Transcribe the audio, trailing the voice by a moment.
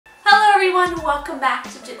everyone, welcome back to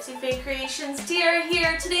Gypsyfae Creations. Tiara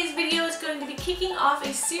here. Today's video is going to be kicking off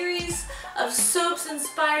a series of soaps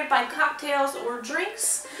inspired by cocktails or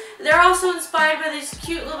drinks. They're also inspired by these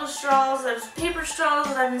cute little straws, those paper straws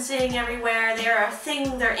that I've been seeing everywhere. They're a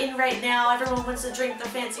thing, they're in right now. Everyone wants to drink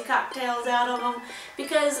their fancy cocktails out of them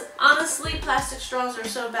because honestly, plastic straws are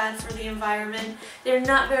so bad for the environment. They're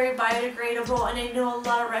not very biodegradable, and I know a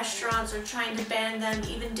lot of restaurants are trying to ban them.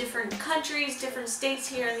 Even different countries, different states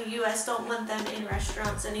here in the US don't want them in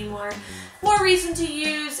restaurants anymore. More reason to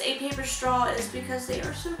use a paper straw is because they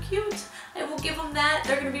are so cute. I will give them that.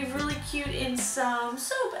 They're going to be really cute in some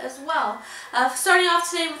soap as well. Starting off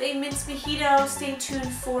today with a minced mojito. Stay tuned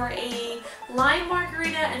for a lime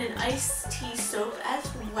margarita and an iced tea soap as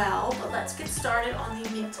well. But let's get started on the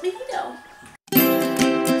minced mojito.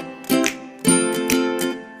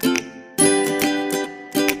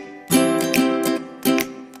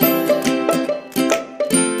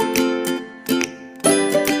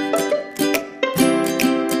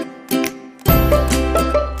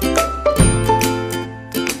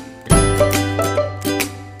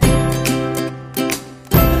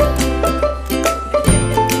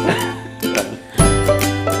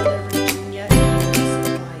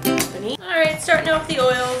 The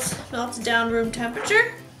oils, melted down room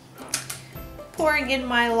temperature, pouring in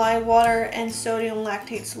my lye water and sodium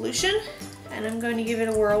lactate solution, and I'm going to give it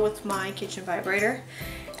a whirl with my kitchen vibrator.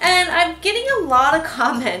 And I'm getting a lot of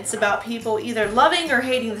comments about people either loving or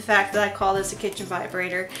hating the fact that I call this a kitchen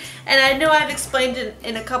vibrator. And I know I've explained it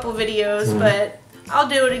in a couple videos, but I'll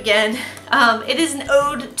do it again. It is an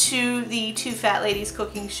ode to the Two Fat Ladies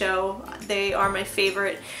cooking show. They are my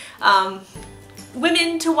favorite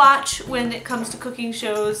women to watch when it comes to cooking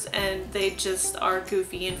shows, and they just are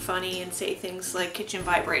goofy and funny and say things like kitchen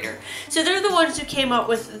vibrator. So they're the ones who came up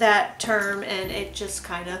with that term, and it just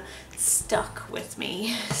kind of stuck with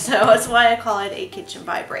me. So that's why I call it a kitchen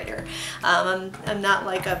vibrator. I'm not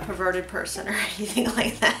like a perverted person or anything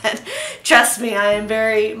like that. Trust me, I am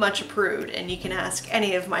very much a prude, and you can ask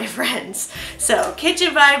any of my friends. So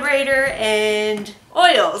kitchen vibrator and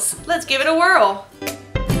oils. Let's give it a whirl.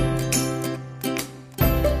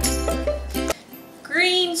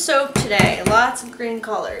 Green soap today, lots of green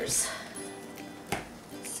colors.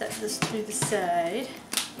 Set this to the side.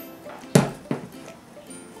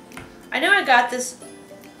 I know I got this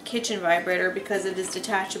kitchen vibrator because it is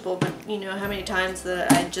detachable, but you know how many times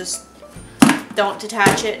that I just don't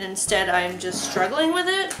detach it and instead I'm just struggling with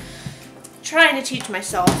it. Trying to teach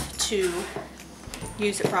myself to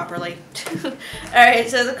use it properly. Alright,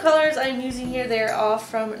 so the colors I'm using here, they're all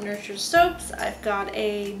from Nurture Soaps. I've got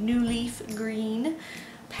a New Leaf Green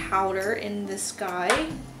powder in the sky,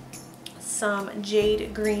 some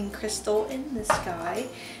Jade Green Crystal in the sky,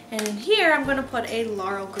 and in here I'm going to put a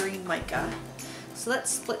Laurel Green Mica. So let's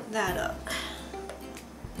split that up.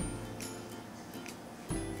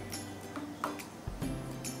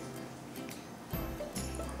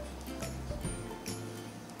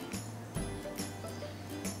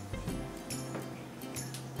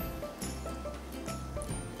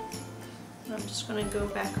 I'm just going to go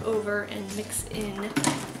back over and mix in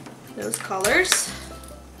those colors.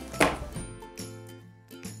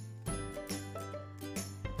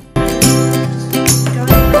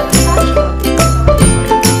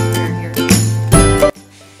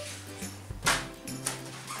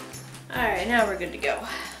 Alright, now we're good to go.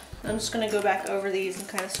 I'm just going to go back over these and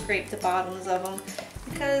kind of scrape the bottoms of them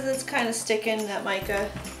because it's kind of sticking, that mica.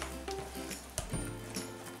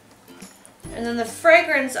 And then the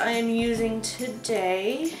fragrance I am using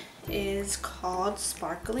today is called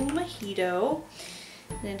Sparkling Mojito,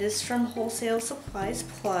 and it is from Wholesale Supplies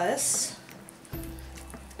Plus.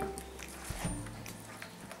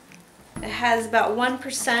 It has about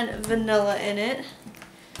 1% vanilla in it,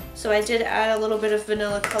 so I did add a little bit of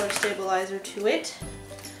vanilla color stabilizer to it.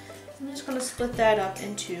 I'm just going to split that up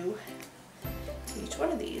into each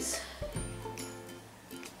one of these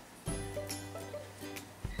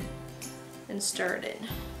and stir it in.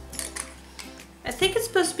 I think it's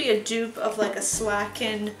supposed to be a dupe of like a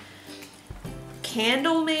Slacken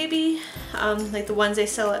candle maybe, like the ones they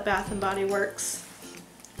sell at Bath & Body Works.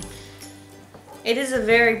 It is a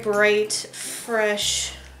very bright,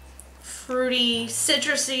 fresh, fruity,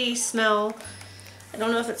 citrusy smell. I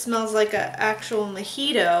don't know if it smells like an actual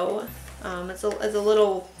mojito. It's a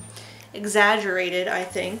little exaggerated, I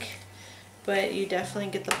think, but you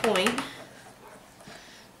definitely get the point.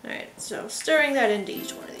 Alright, so stirring that into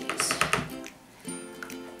each one of these.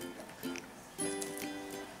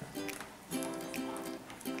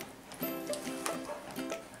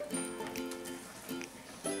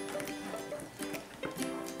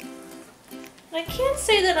 I can't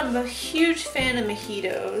say that I'm a huge fan of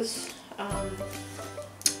mojitos. I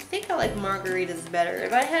think I like margaritas better.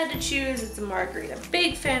 If I had to choose, it's a margarita.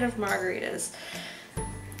 Big fan of margaritas.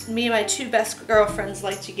 Me and my two best girlfriends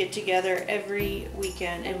like to get together every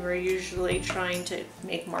weekend, and we're usually trying to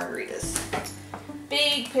make margaritas.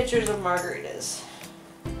 Big pitchers of margaritas.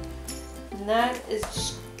 And that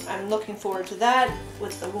is, I'm looking forward to that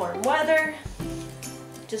with the warm weather.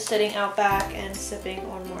 Just sitting out back and sipping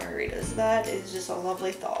on margaritas. That is just a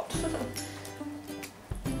lovely thought.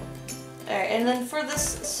 Alright, and then for this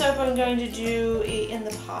soap I'm going to do a in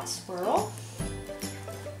the pot swirl.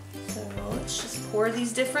 So let's just pour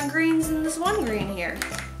these different greens in this one green here.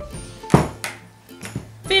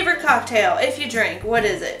 Favorite cocktail, if you drink, what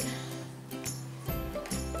is it?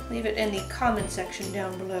 Leave it in the comment section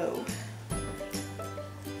down below.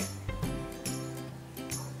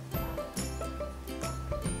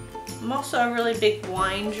 I'm also a really big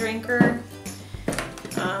wine drinker.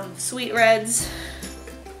 Sweet reds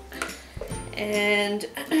and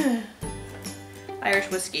Irish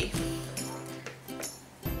whiskey.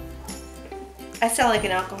 I sound like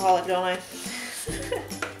an alcoholic, don't I?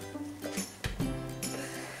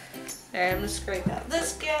 Alright, I'm gonna scrape out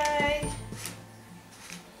this guy.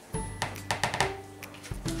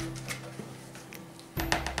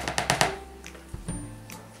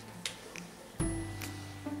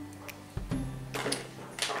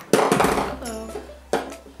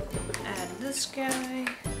 Add this guy.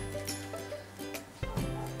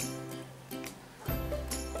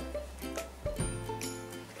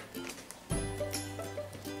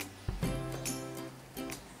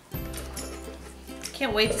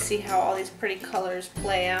 Can't wait to see how all these pretty colors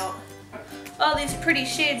play out. All these pretty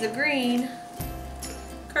shades of green.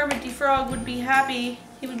 Kermit the Frog would be happy.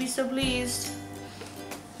 He would be so pleased.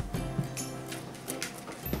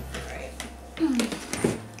 Alright.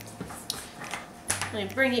 Let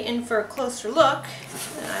me bring it in for a closer look,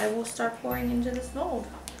 and I will start pouring into this mold.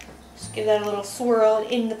 Just give that a little swirl,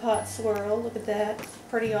 in the pot swirl. Look at that. It's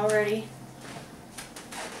pretty already.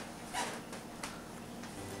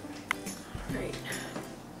 Alright.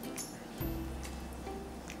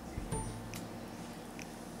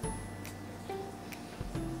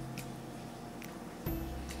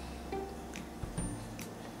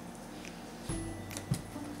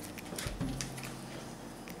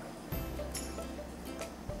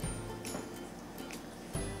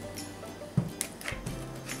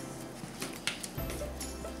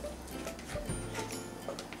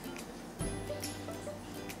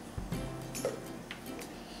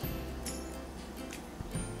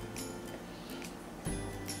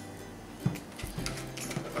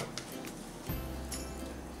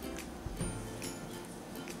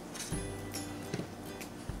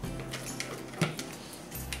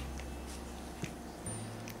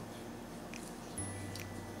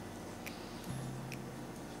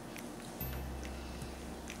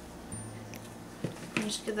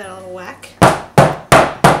 Just give that a little whack.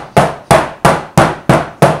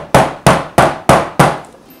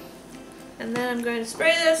 And then I'm going to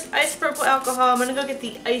spray this isopropyl alcohol. I'm going to go get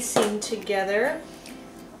the icing together,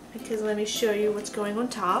 because let me show you what's going on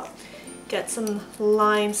top. Get some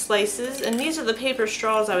lime slices, and these are the paper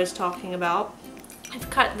straws I was talking about. I've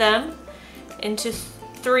cut them into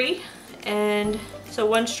 3, and so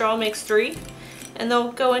one straw makes 3, and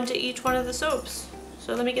they'll go into each one of the soaps.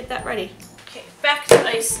 So let me get that ready. Okay, back to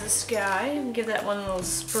ice this guy, and give that one a little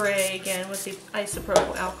spray again with the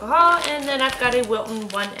isopropyl alcohol, and then I've got a Wilton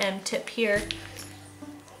 1M tip here.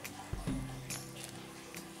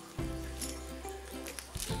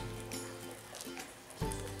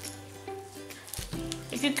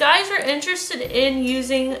 If you guys are interested in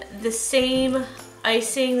using the same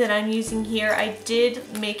icing that I'm using here, I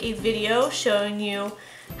did make a video showing you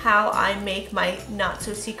how I make my not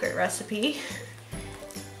so secret recipe.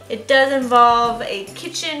 It does involve a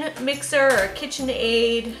kitchen mixer or a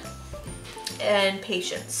KitchenAid and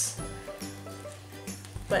patience.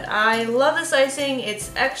 But I love this icing.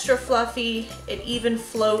 It's extra fluffy. It even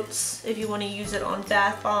floats if you want to use it on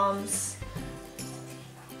bath bombs.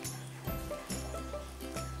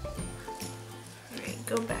 Alright,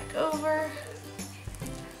 go back over.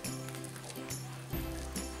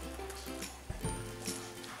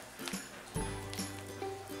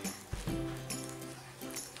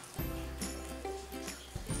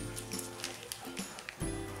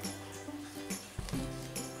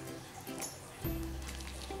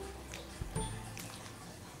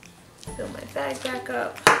 Fill my bag back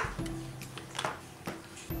up.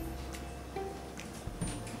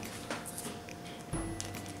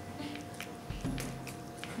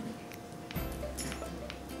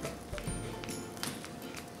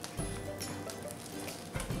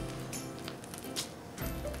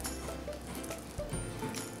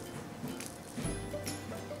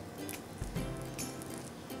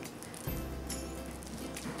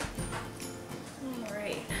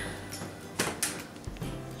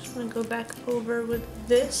 I'm gonna go back over with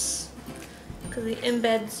this because the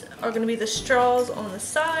embeds are going to be the straws on the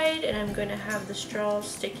side, and I'm going to have the straws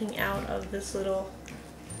sticking out of this little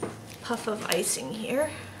puff of icing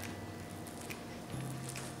here.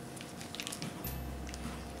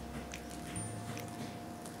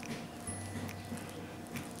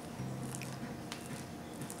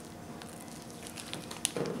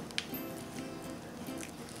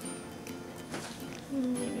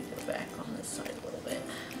 Maybe go back on this side a little bit.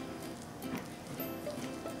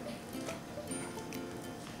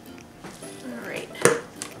 Alright,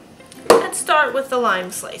 let's start with the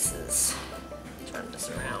lime slices. Turn this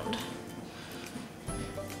around.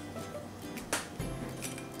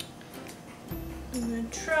 I'm going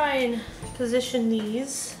to try and position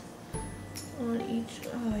these on each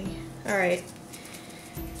eye. Alright.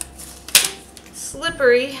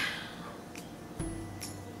 Slippery.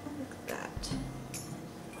 Look at that.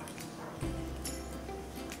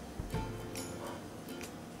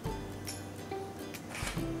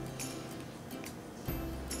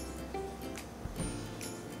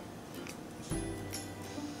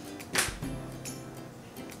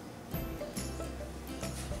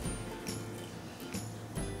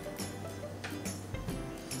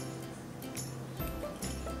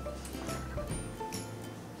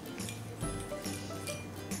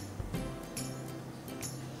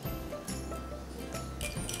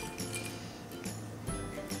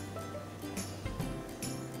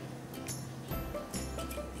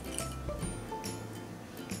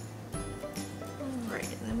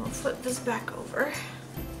 And then we'll flip this back over.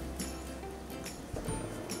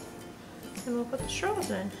 And we'll put the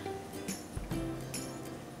straws in.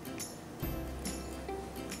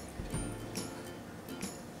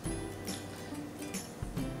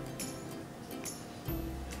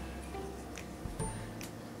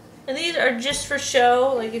 And these are just for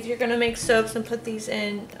show, like if you're gonna make soaps and put these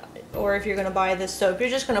in, or if you're gonna buy this soap, you're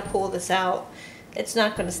just gonna pull this out. It's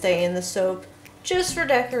not gonna stay in the soap, just for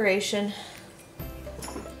decoration.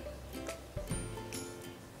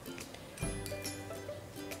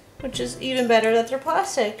 Which is even better that they're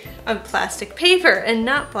plastic. Plastic paper and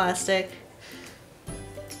not plastic.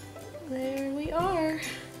 There we are.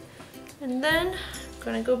 And then I'm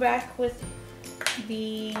gonna go back with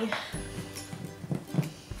the, in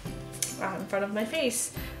front of my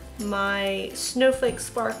face, my Snowflake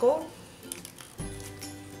Sparkle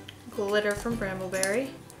glitter from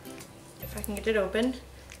Brambleberry. If I can get it open,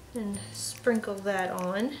 and sprinkle that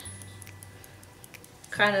on.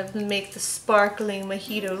 Kind of make the sparkling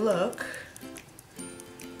mojito look.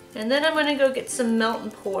 And then I'm gonna go get some melt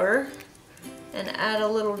and pour and add a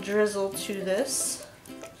little drizzle to this.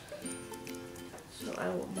 So I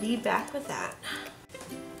will be back with that.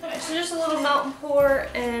 Alright, so just a little melt and pour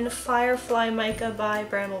and Firefly Mica by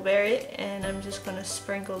Brambleberry, and I'm just gonna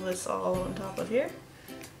sprinkle this all on top of here,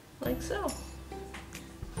 like so.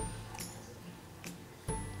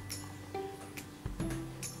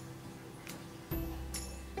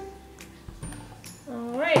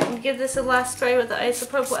 Alright, give this a last spray with the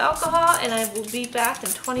isopropyl alcohol, and I will be back in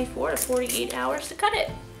 24 to 48 hours to cut it.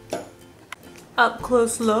 Up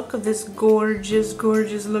close look of this gorgeous,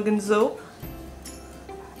 gorgeous looking soap.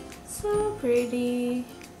 So pretty.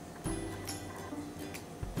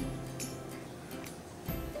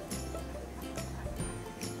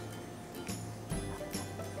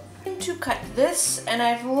 I'm going to cut this, and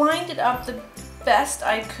I've lined it up the best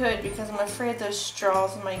I could because I'm afraid those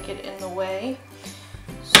straws might get in the way.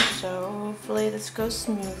 So hopefully this goes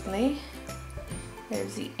smoothly.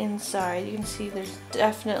 There's the inside. You can see there's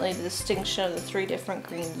definitely the distinction of the 3 different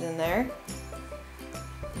greens in there.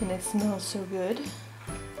 And it smells so good.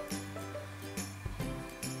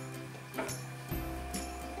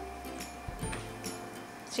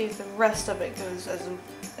 See if the rest of it goes as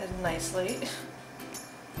nicely.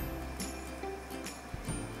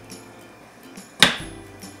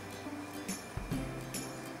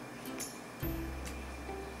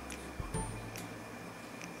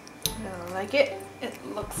 I like it.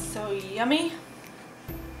 It looks so yummy.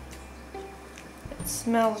 It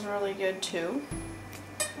smells really good too.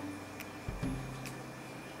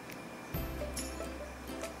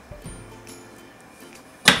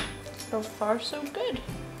 So far, so good.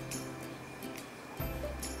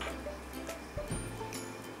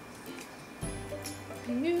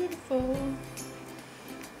 Beautiful.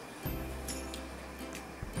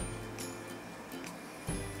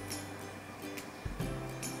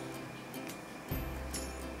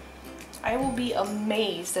 I will be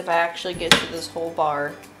amazed if I actually get through this whole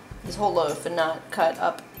bar, this whole loaf, and not cut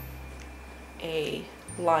up a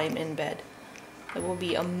lime embed. It will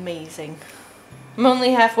be amazing. I'm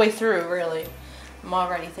only halfway through, really. I'm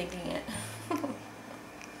already thinking it.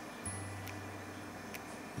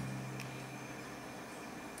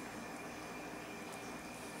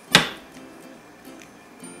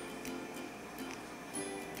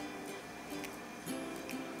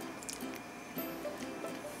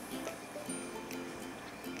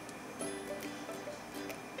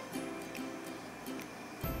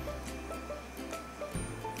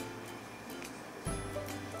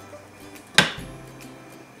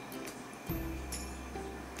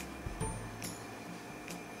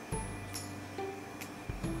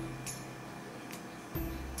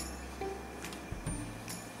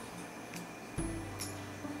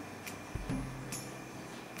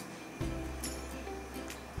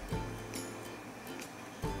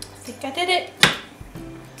 I think I did it.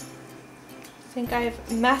 I think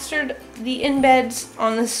I've mastered the embeds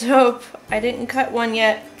on the soap. I didn't cut one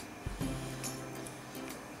yet.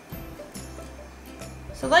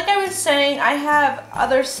 So like I was saying, I have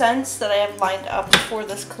other scents that I have lined up for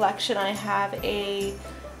this collection. I have a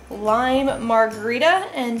lime margarita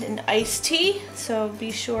and an iced tea, so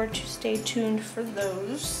be sure to stay tuned for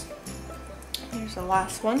those. Here's the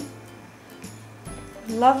last one.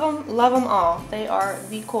 Love them all. They are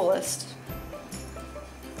the coolest.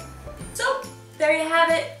 So, there you have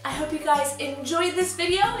it. I hope you guys enjoyed this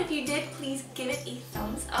video. If you did, please give it a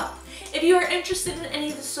thumbs up. If you are interested in any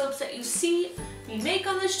of the soaps that you see me make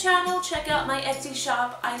on this channel, check out my Etsy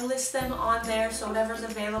shop. I list them on there, so whatever's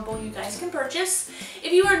available you guys can purchase.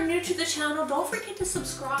 If you are new to the channel, don't forget to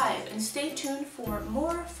subscribe and stay tuned for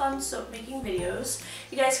more fun soap making videos.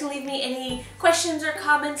 You guys can leave me any questions or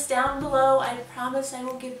comments down below. I promise I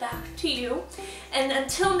will get back to you. And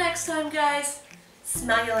until next time, guys,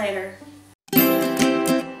 smell you later.